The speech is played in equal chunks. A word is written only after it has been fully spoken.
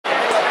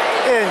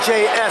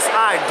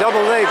NJSIAA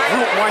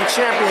Group 1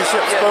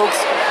 Championships, folks.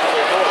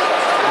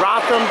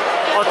 Rothman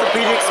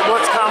Orthopaedic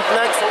Sports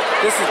Complex.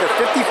 This is the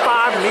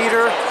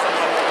 55-meter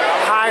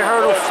high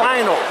hurdle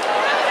final.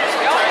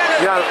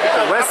 You got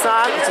the west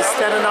side, which is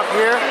standing up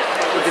here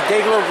with the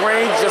Dayglow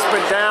range just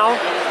went down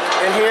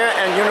in here,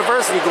 and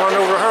University going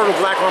over hurdle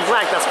black on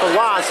black. That's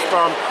Fawaz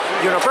from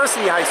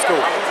University High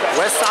School.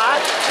 West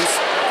side, he's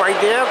right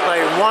there,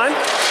 lane 1.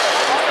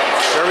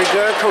 Very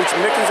good. Coach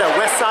McGinnis at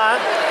west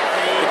side.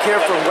 The kid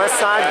from west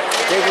side,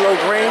 Dayglow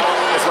green,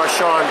 is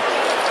Roshaughn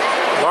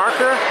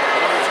Barker.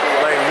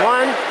 Lane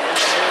 1.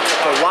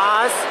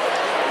 Fawaz,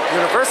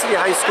 University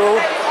High School.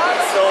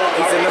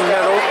 He's in the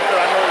middle.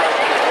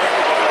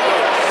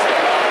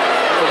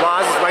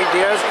 Fawaz is right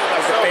there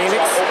with the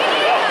Phoenix.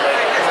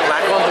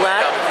 Black on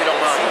black.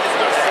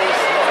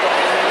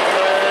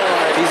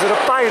 These are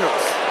the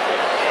finals.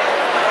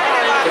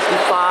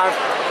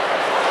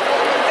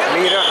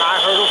 55-meter high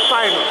hurdle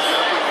finals.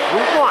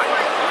 Group 1.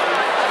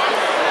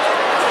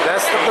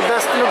 Best of the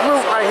best in the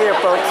group right here,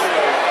 folks.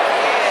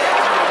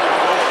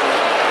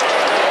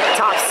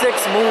 Top 6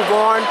 move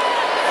on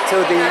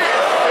to the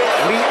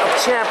meet of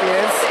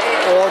champions,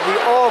 or the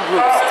all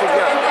groups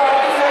together.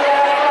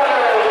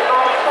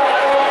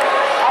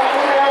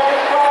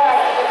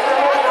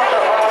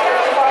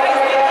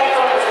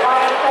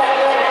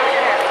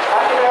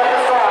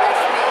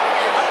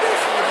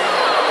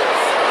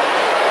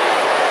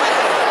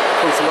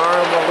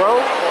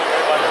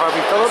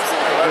 Phillips,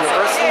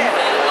 University,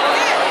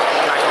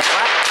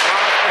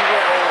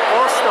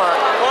 All-Star.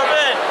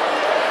 Corbin!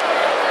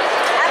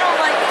 I don't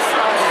like the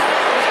starter.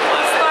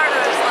 The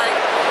starter is like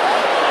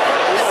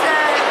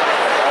sad.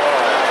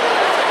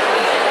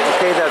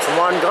 Okay, that's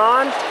 1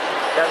 gone.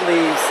 That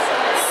leaves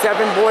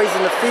 7 boys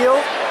in the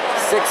field.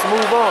 6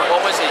 move on.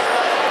 What was he?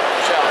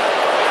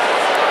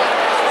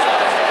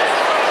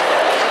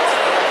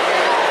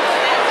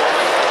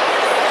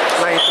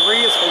 Lane 3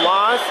 is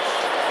Fawaz,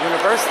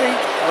 University.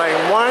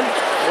 Lane 1,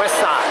 west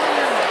side.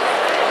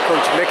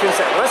 Coach McGinnis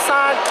at west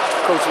side.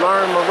 Coach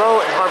Lauren Moreau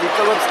and Harvey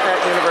Phillips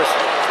at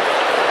University.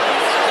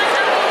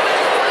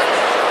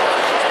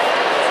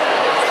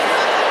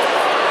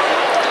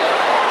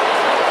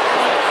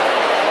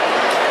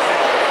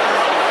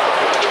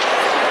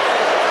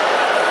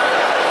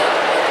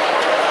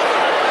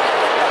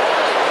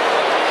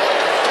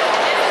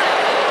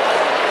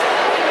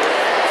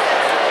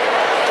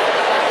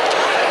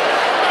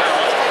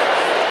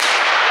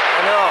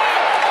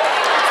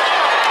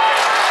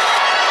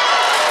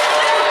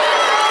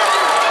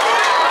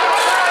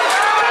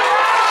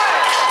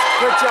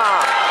 Good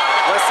job.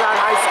 Westside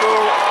High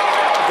School,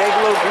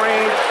 Dayglow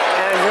green,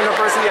 and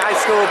University High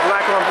School,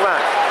 black on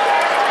black.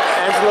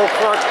 Angelo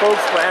Clark,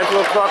 folks, for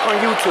Angelo Clark on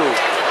YouTube.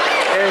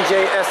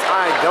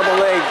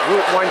 NJSIAA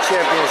Group 1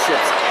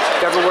 Championships,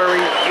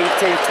 February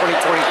 18,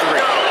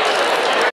 2023.